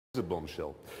A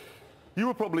bombshell. You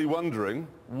were probably wondering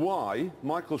why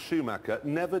Michael Schumacher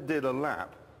never did a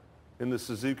lap in the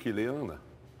Suzuki Liana.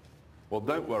 Well,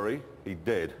 don't worry, he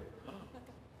did.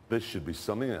 This should be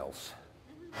something else.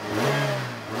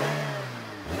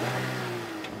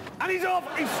 And he's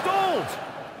off! He's stalled!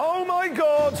 Oh my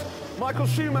God! Michael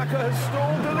Schumacher has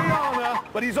stalled the Liana,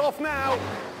 but he's off now.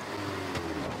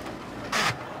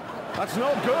 That's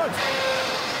not good.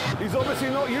 He's obviously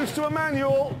not used to a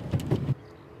manual.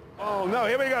 Oh no,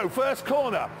 here we go, first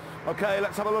corner. Okay,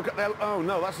 let's have a look at that. Oh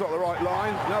no, that's not the right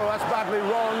line. No, that's badly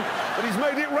wrong. But he's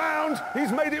made it round.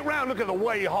 He's made it round. Look at the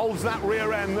way he holds that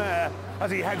rear end there as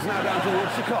he heads now down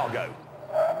towards Chicago.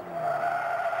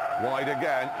 Wide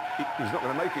again. He's not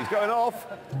going to make it. He's going off.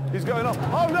 He's going off.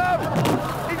 Oh no!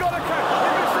 He got a camera.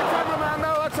 He missed the cameraman.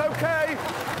 No, that's okay.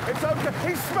 It's okay.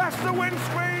 He smashed the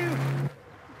windscreen.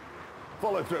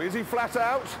 Follow through. Is he flat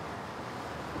out?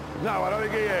 No, I don't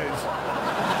think he is.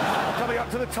 Coming up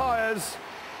to the tyres.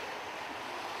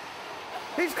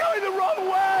 He's going the wrong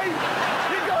way!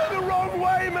 He's going the wrong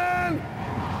way, man!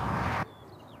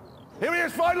 Here he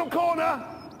is, final corner.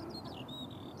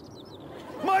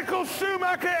 Michael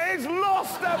Schumacher is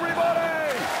lost,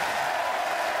 everybody!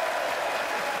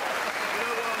 You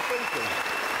know what I'm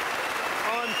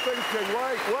thinking?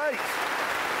 Wait.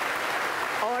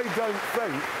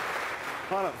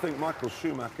 I don't think Michael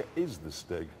Schumacher is the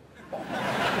Stig.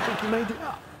 I think you made it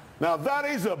up. Now that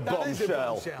is a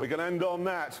bombshell. We can end on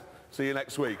that. See you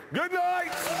next week. Good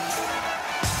night!